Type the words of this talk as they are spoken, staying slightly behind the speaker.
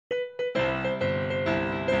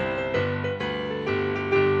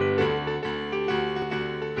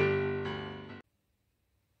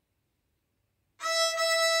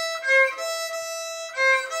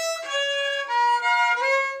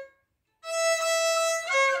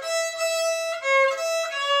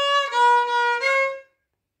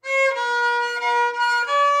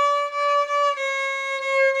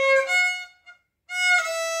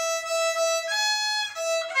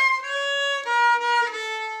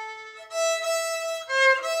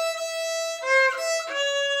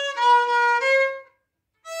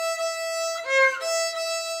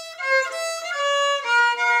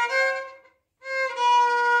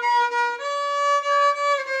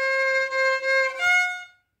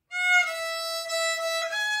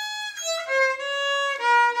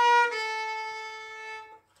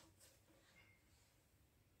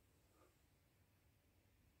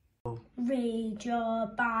Read your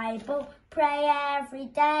Bible, pray every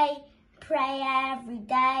day, pray every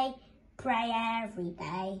day, pray every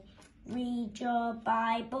day. Read your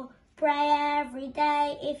Bible, pray every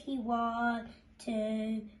day if you want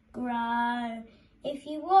to grow. If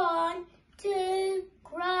you want to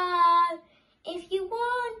grow, if you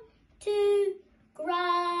want to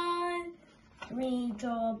grow. Read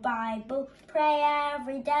your Bible, pray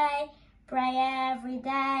every day, pray every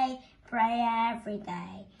day, pray every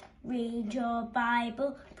day. Read your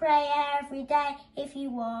Bible, pray every day if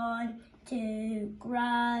you want to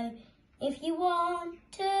grow. If you want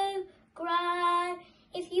to grow,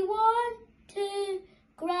 if you want to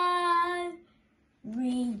grow.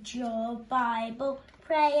 Read your Bible,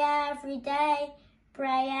 pray every day,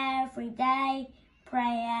 pray every day,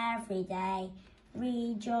 pray every day.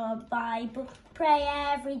 Read your Bible, pray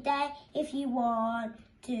every day if you want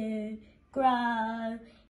to grow.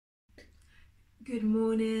 Good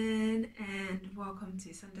morning and welcome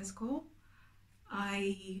to Sunday School.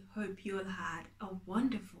 I hope you all had a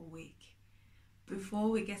wonderful week. Before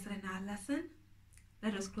we get started in our lesson,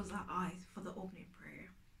 let us close our eyes for the opening prayer.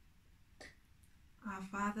 Our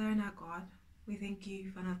Father and our God, we thank you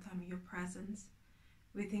for another time in your presence.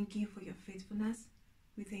 We thank you for your faithfulness.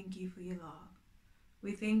 We thank you for your love.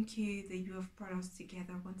 We thank you that you have brought us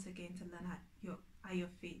together once again to learn at your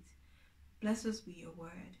feet. Bless us with your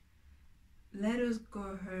word. Let us go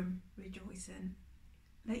home rejoicing.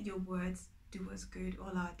 Let your words do us good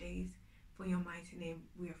all our days. For your mighty name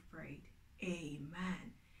we have prayed.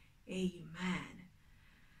 Amen. Amen.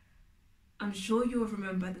 I'm sure you will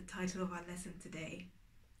remember the title of our lesson today,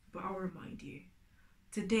 but I'll remind you.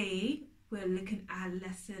 Today we're looking at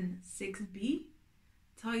lesson 6b,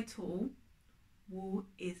 titled Who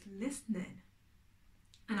is Listening?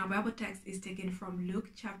 And our Bible text is taken from Luke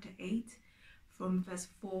chapter 8, from verse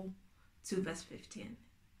 4 to verse 15.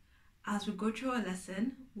 As we go through our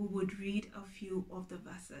lesson, we would read a few of the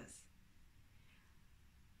verses.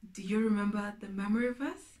 Do you remember the memory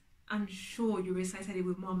verse? I'm sure you recited it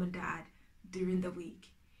with mom and dad during the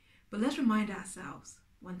week. But let's remind ourselves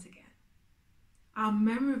once again. Our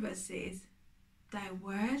memory verse says, "Thy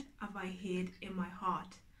word have I hid in my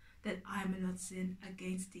heart, that I may not sin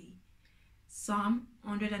against thee." Psalm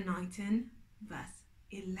 119 verse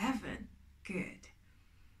 11. Good.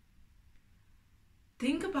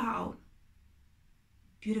 Think about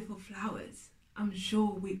beautiful flowers. I'm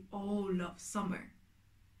sure we all love summer.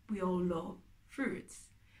 We all love fruits.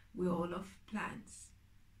 We all love plants.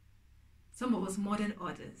 Some of us more than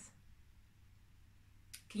others.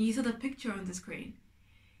 Can you see the picture on the screen?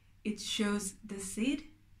 It shows the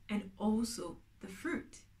seed and also the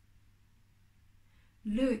fruit.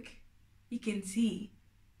 Look, you can see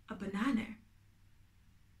a banana.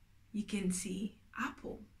 You can see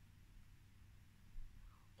apple.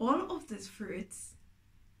 All of these fruits,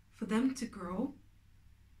 for them to grow,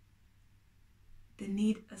 they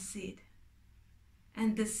need a seed.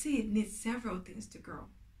 And the seed needs several things to grow.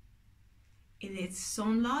 It needs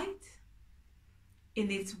sunlight, it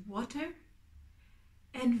needs water,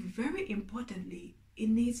 and very importantly, it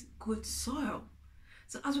needs good soil.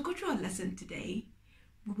 So as we go through our lesson today,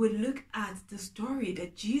 we will look at the story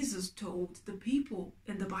that Jesus told the people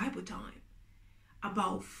in the Bible time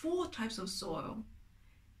about 4 types of soil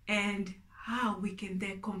and how we can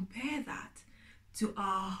then compare that to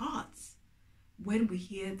our hearts when we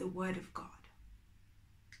hear the word of God.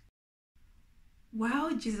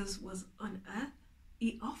 While Jesus was on earth,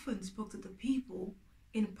 he often spoke to the people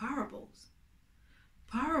in parables.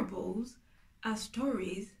 Parables are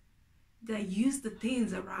stories that use the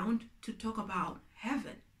things around to talk about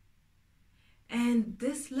heaven. And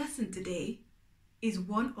this lesson today is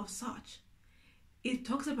one of such. It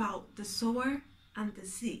talks about the sower and the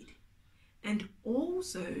seed, and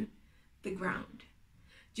also the ground.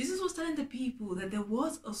 Jesus was telling the people that there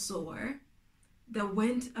was a sower that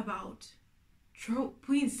went about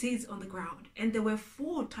putting seeds on the ground, and there were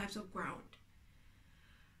 4 types of ground.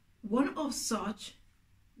 One of such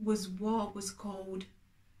was what was called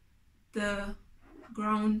the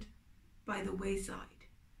ground by the wayside.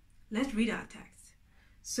 Let's read our text.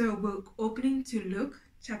 So we're opening to Luke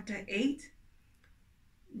chapter 8.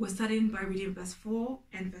 We're starting by reading verse 4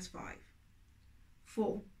 and verse 5.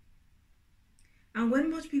 4. And when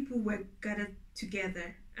much people were gathered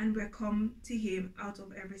together and were come to him out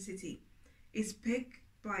of every city, he spake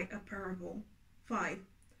by a parable. 5.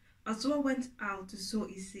 A sower went out to sow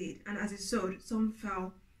his seed, and as he sowed, some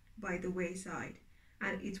fell by the wayside,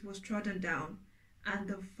 and it was trodden down, and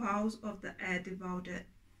the fowls of the air devoured it.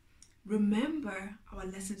 Remember our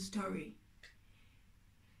lesson story.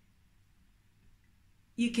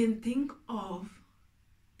 You can think of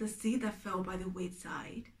the seed that fell by the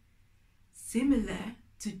wayside, similar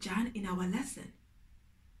to Jan in our lesson.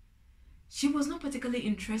 She was not particularly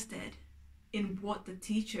interested in what the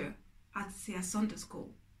teacher had to say at Sunday school.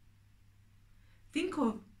 Think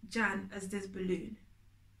of Jan as this balloon.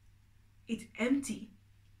 It's empty.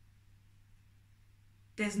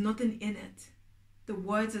 There's nothing in it. The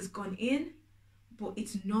words has gone in, but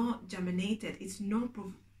it's not germinated. It's not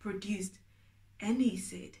produced any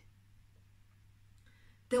seed.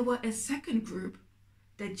 There were a second group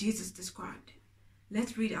that Jesus described.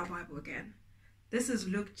 Let's read our Bible again. This is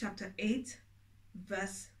Luke chapter 8,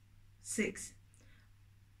 verse 6.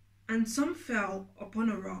 And some fell upon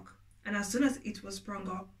a rock, and as soon as it was sprung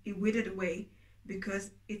up, it withered away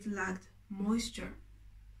because it lacked moisture.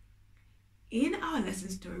 In our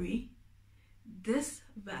lesson story, this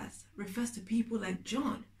verse refers to people like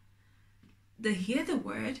John. They hear the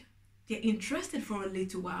word, they're interested for a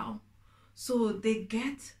little while, so they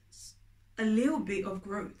get a little bit of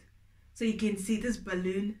growth. So you can see this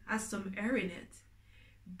balloon has some air in it,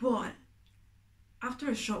 but after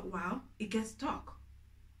a short while, it gets stuck.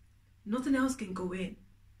 Nothing else can go in.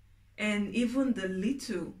 And even the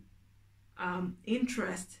little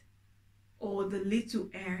interest or the little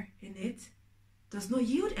air in it does not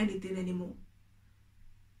yield anything anymore.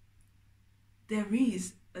 There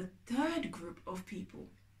is a third group of people,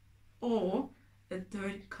 or a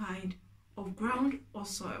third kind of ground or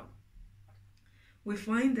soil. We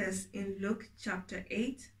find this in Luke chapter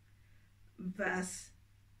 8, verse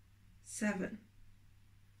 7.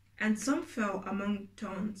 And some fell among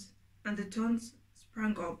thorns, and the thorns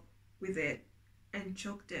sprang up with it and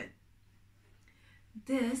choked it.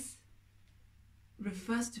 This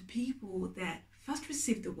refers to people that first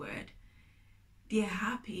receive the word, they're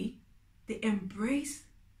happy, they embrace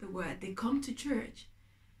the word, they come to church,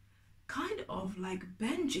 kind of like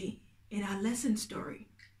Benji in our lesson story.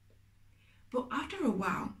 But after a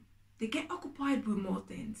while, they get occupied with more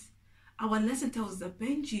things. Our lesson tells us that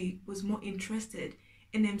Benji was more interested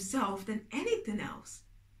in himself than anything else.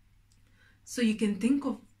 So you can think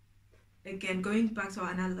of, again, going back to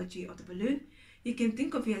our analogy of the balloon, you can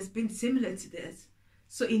think of it as being similar to this.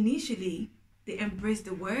 So initially, they embrace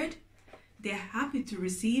the word, they're happy to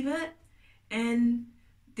receive it, and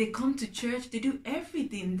they come to church, they do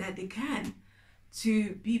everything that they can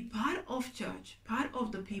to be part of church, part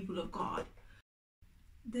of the people of God.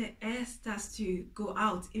 The air starts to go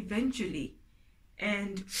out eventually,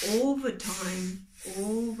 and over time,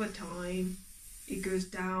 it goes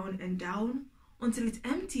down and down until it's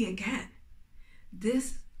empty again.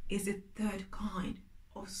 This is the third kind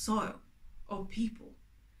of soil or people.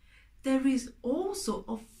 There is also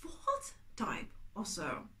a fourth type of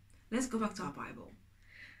soil. Let's go back to our Bible.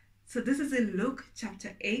 So this is in Luke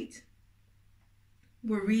chapter 8.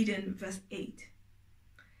 We're reading verse 8.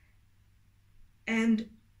 And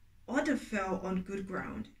other fell on good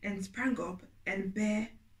ground and sprang up and bare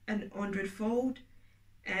 100-fold.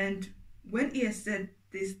 And when he had said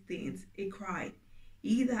these things, he cried,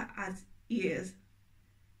 "He that hath ears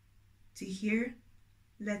to hear,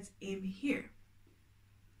 let him hear."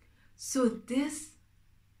 So this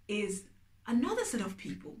is another set of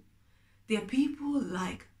people. They are people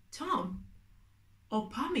like Tom or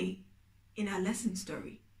Pammy in our lesson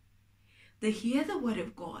story. They hear the word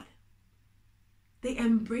of God. They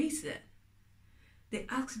embrace it. They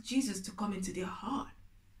ask Jesus to come into their heart.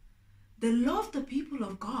 They love the people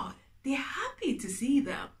of God. They're happy to see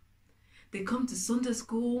them. They come to Sunday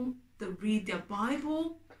school. They read their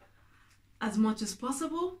Bible as much as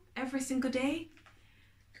possible every single day.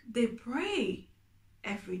 They pray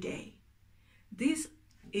every day. This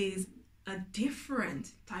is a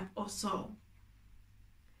different type of soul.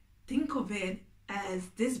 Think of it as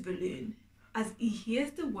this balloon. As he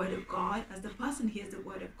hears the word of God, as the person hears the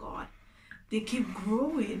word of God, they keep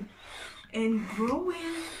growing and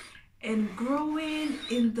growing and growing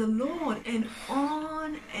in the Lord, and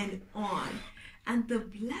on and on. And the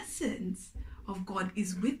blessings of God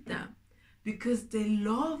is with them because they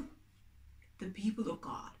love the people of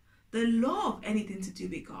God. They love anything to do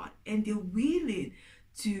with God, and they're willing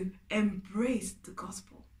to embrace the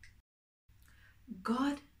gospel.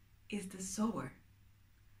 God is the sower,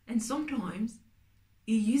 and sometimes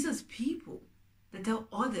he uses people that tell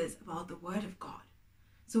others about the word of God.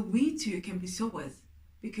 So we too can be sowers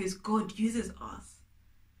because God uses us.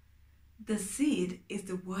 The seed is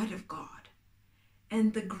the word of God,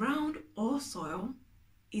 and the ground or soil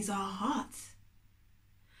is our hearts.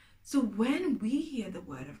 So when we hear the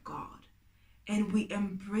word of God and we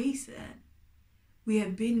embrace it, we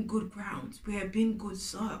have been good grounds, we have been good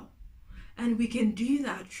soil. And we can do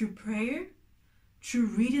that through prayer,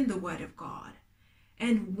 through reading the word of God,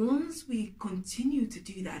 And once we continue to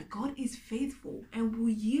do that, God is faithful and will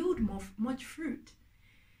yield much fruit.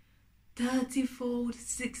 30-fold,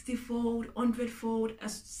 60-fold, 100-fold,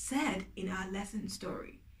 as said in our lesson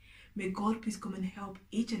story. May God please come and help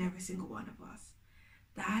each and every single one of us.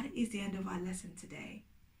 That is the end of our lesson today.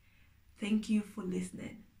 Thank you for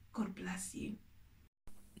listening. God bless you.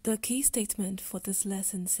 The key statement for this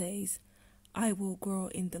lesson says, I will grow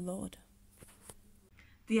in the Lord.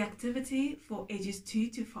 The activity for ages 2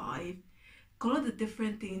 to 5, color the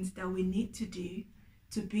different things that we need to do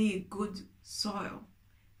to be a good soil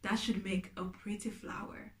that should make a pretty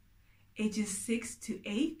flower. Ages 6 to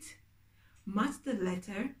 8, match the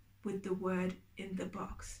letter with the word in the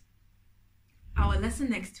box. Our lesson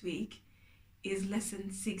next week is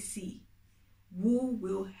lesson 6C, Who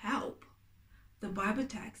will help? The Bible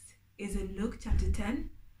text is in Luke chapter 10,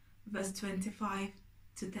 verse 25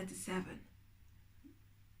 to 37.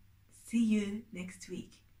 See you next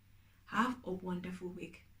week. Have a wonderful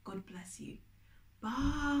week. God bless you.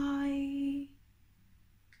 Bye.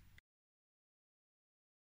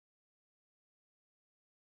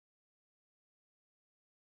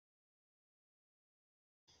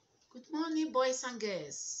 Good morning, boys and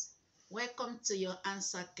girls. Welcome to your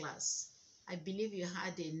answer class. I believe you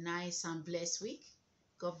had a nice and blessed week.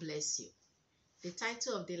 God bless you. The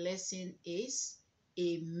title of the lesson is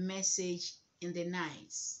A Message in the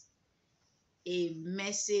Night. A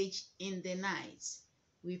Message in the Night.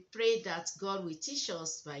 We pray that God will teach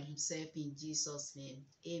us by himself in Jesus' name.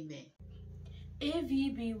 Amen. If ye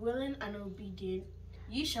be willing and obedient,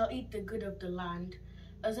 ye shall eat the good of the land.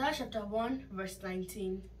 Isaiah chapter 1, verse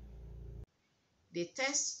 19. The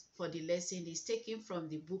text for the lesson is taken from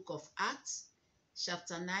the book of Acts,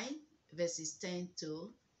 chapter 9, verses 10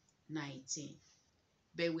 to 19.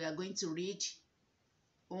 But we are going to read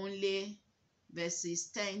only verses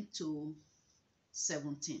 10 to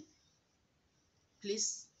 17.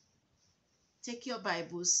 Please take your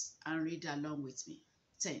Bibles and read along with me.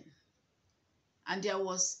 10. And there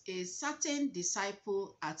was a certain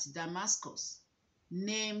disciple at Damascus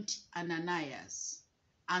named Ananias,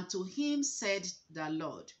 and to him said the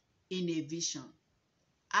Lord in a vision,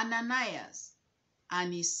 Ananias.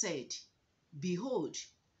 And he said, Behold,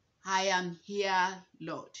 I am here,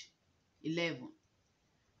 Lord. 11.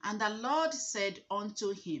 And the Lord said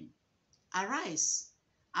unto him, Arise,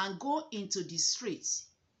 and go into the street,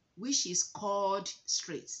 which is called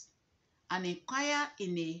Straight, and inquire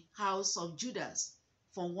in a house of Judas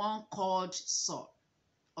for one called Saul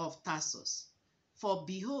of Tarsus. For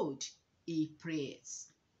behold, he prayeth.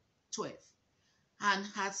 12. And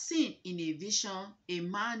had seen in a vision a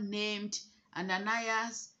man named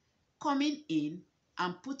Ananias coming in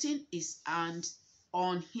and putting his hand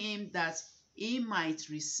on him that he might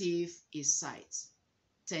receive his sight.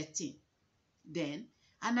 13. Then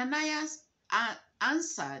Ananias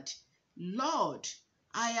answered, Lord,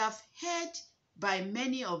 I have heard by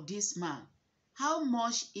many of this man how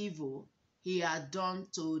much evil he had done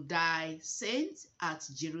to thy saints at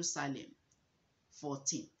Jerusalem.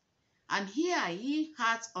 14. And here he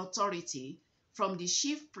hath authority from the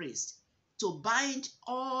chief priest to bind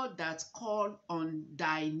all that call on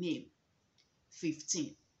thy name.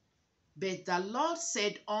 15. But the Lord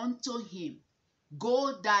said unto him,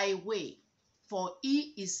 Go thy way, for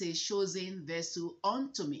he is a chosen vessel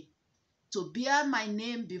unto me, to bear my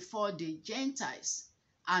name before the Gentiles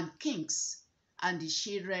and kings and the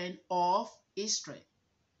children of Israel.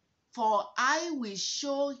 For I will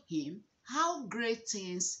show him how great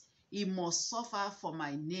things he must suffer for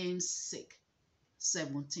my name's sake.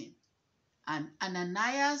 17. And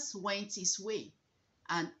Ananias went his way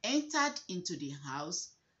and entered into the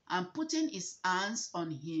house, and putting his hands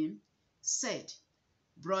on him, said,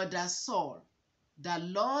 Brother Saul, the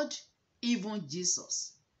Lord, even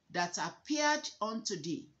Jesus, that appeared unto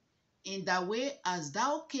thee in the way as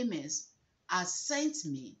thou camest, has sent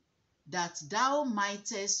me, that thou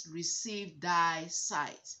mightest receive thy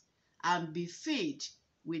sight and be filled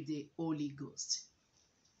with the Holy Ghost.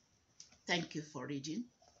 Thank you for reading.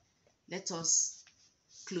 Let us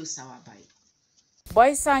close our Bible.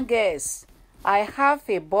 Boys and girls, I have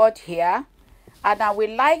a board here, and I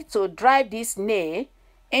would like to drive this nail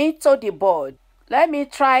into the board. Let me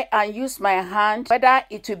try and use my hand whether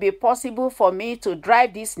it will be possible for me to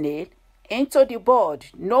drive this nail into the board.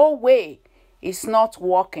 No way, it's not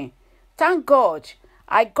working. Thank God,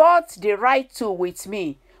 I got the right tool with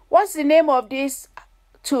me. What's the name of this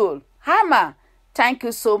tool? Hammer. Thank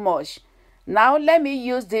you so much. Now let me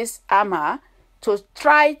use this hammer to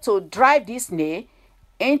try to drive this nail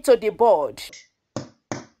into the board.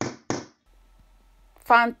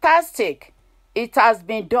 Fantastic. It has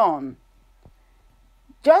been done.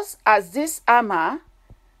 Just as this hammer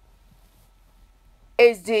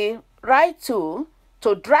is the right tool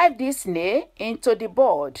to drive this nail into the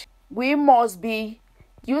board, we must be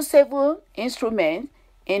usable instruments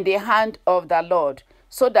in the hand of the Lord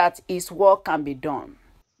so that his work can be done.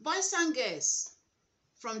 Boys and girls,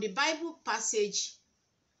 from the Bible passage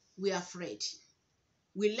we have read,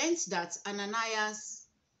 we learned that Ananias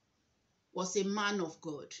was a man of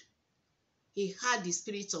God. He had the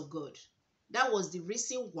Spirit of God. That was the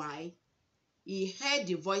reason why he heard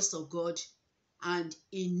the voice of God and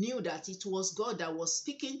he knew that it was God that was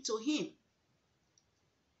speaking to him.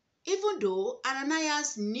 Even though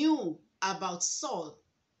Ananias knew about Saul,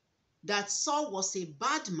 that Saul was a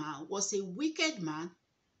bad man, was a wicked man,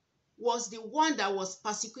 was the one that was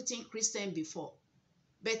persecuting Christians before.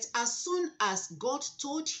 But as soon as God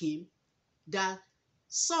told him that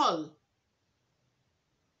Saul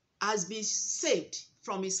has been saved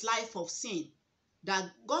from his life of sin,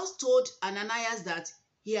 that God told Ananias that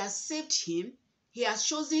he has saved him, he has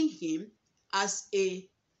chosen him as a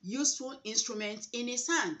useful instrument in his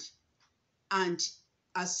hand. And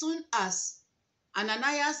as soon as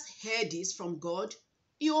Ananias heard this from God,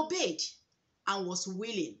 he obeyed and was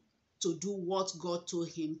willing to do what God told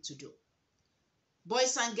him to do.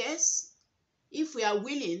 Boys and girls, if we are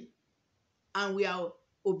willing and we are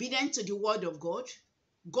obedient to the word of God,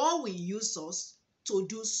 God will use us to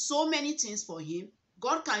do so many things for him.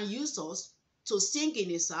 God can use us to sing in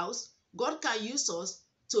his house. God can use us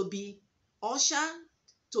to be usher,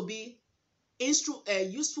 to be a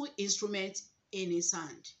useful instrument in his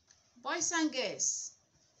hand. Boys and girls,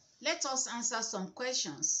 let us answer some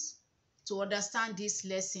questions to understand this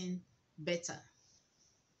lesson better.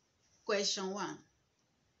 Question 1.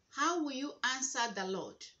 How will you answer the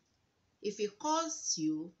Lord if he calls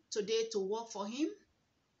you today to work for him?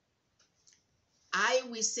 I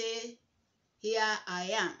will say, "Here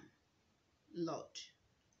I am, Lord."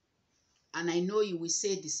 And I know you will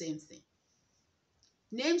say the same thing.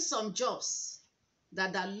 Name some jobs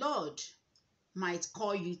that the Lord might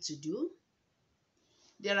call you to do.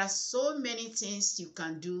 There are so many things you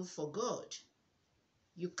can do for God.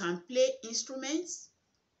 You can play instruments.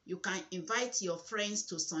 You can invite your friends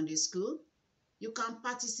to Sunday school. You can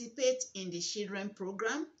participate in the children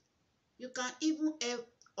program. You can even help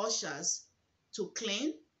ushers to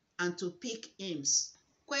clean and to pick hymns.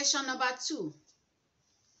 Question number 2.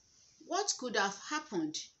 What could have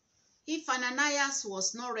happened if Ananias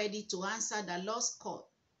was not ready to answer the Lord's call?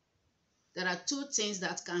 There are 2 things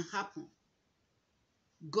that can happen.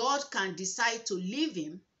 God can decide to leave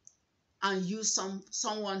him and use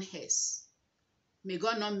someone else. May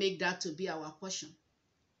God not make that to be our portion.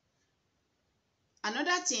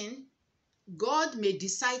 Another thing, God may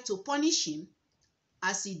decide to punish him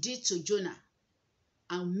as he did to Jonah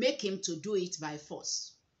and make him to do it by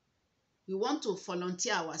force. We want to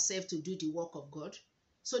volunteer ourselves to do the work of God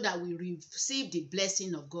so that we receive the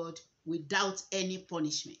blessing of God without any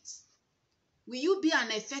punishment. Will you be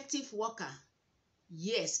an effective worker?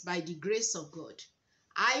 Yes, by the grace of God.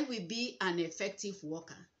 I will be an effective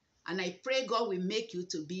worker, and I pray God will make you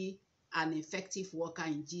to be an effective worker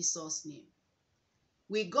in Jesus' name.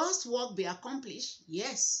 Will God's work be accomplished?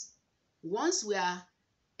 Yes. Once we are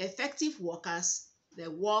effective workers, the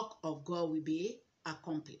work of God will be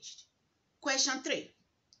accomplished. Question 3.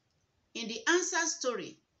 In the answer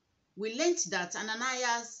story, we learned that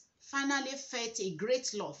Ananias finally felt a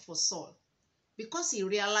great love for Saul because he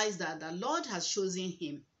realized that the Lord has chosen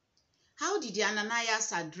him. How did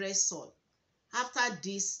Ananias address Saul after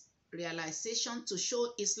this realization to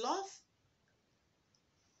show his love?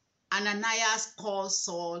 Ananias called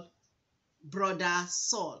Saul brother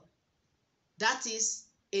Saul. That is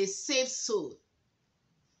a saved soul.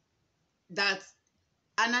 That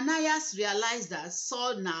Ananias realized that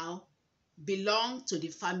Saul now belonged to the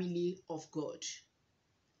family of God.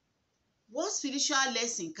 What spiritual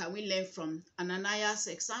lesson can we learn from Ananias'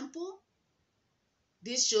 example?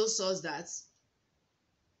 This shows us that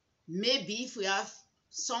maybe if we have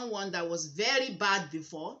someone that was very bad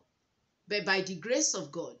before, but by the grace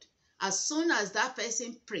of God, as soon as that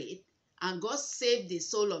person prayed and God saved the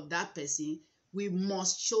soul of that person, we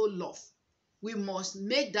must show love. We must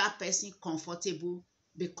make that person comfortable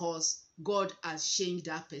because God has changed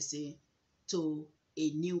that person to a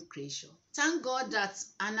new creation. Thank God that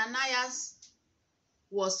Ananias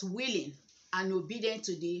was willing and obedient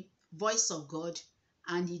to the voice of God,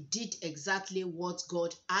 and he did exactly what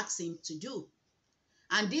God asked him to do.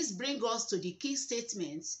 And this brings us to the key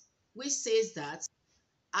statement, which says that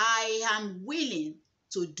I am willing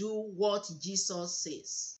to do what Jesus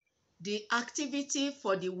says. The activity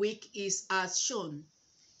for the week is as shown.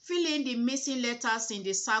 Fill in the missing letters in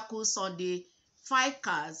the circles on the 5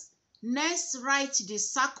 cards. Next, write the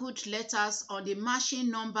circled letters on the matching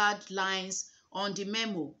numbered lines on the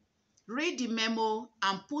memo. Read the memo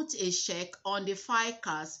and put a check on the 5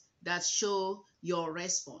 cards that show your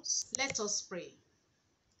response. Let us pray.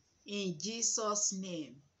 In Jesus'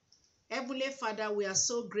 name. Heavenly Father, we are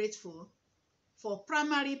so grateful for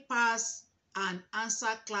primary pass and answer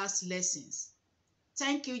class lessons.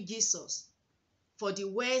 Thank you, Jesus, for the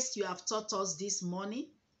words you have taught us this morning.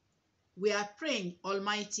 We are praying,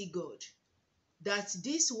 Almighty God, that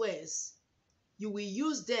these words, you will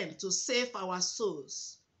use them to save our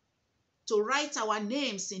souls, to write our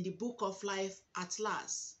names in the book of life at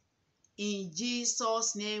last. In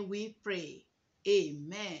Jesus' name we pray.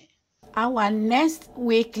 Amen. Our next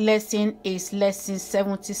week lesson is lesson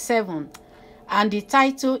 77, and the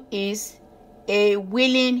title is A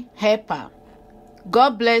Willing Helper.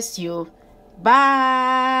 God bless you.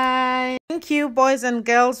 Bye. Thank you, boys and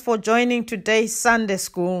girls, for joining today's Sunday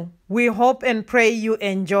School. We hope and pray you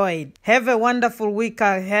enjoyed. Have a wonderful week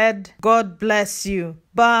ahead. God bless you.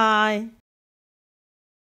 Bye.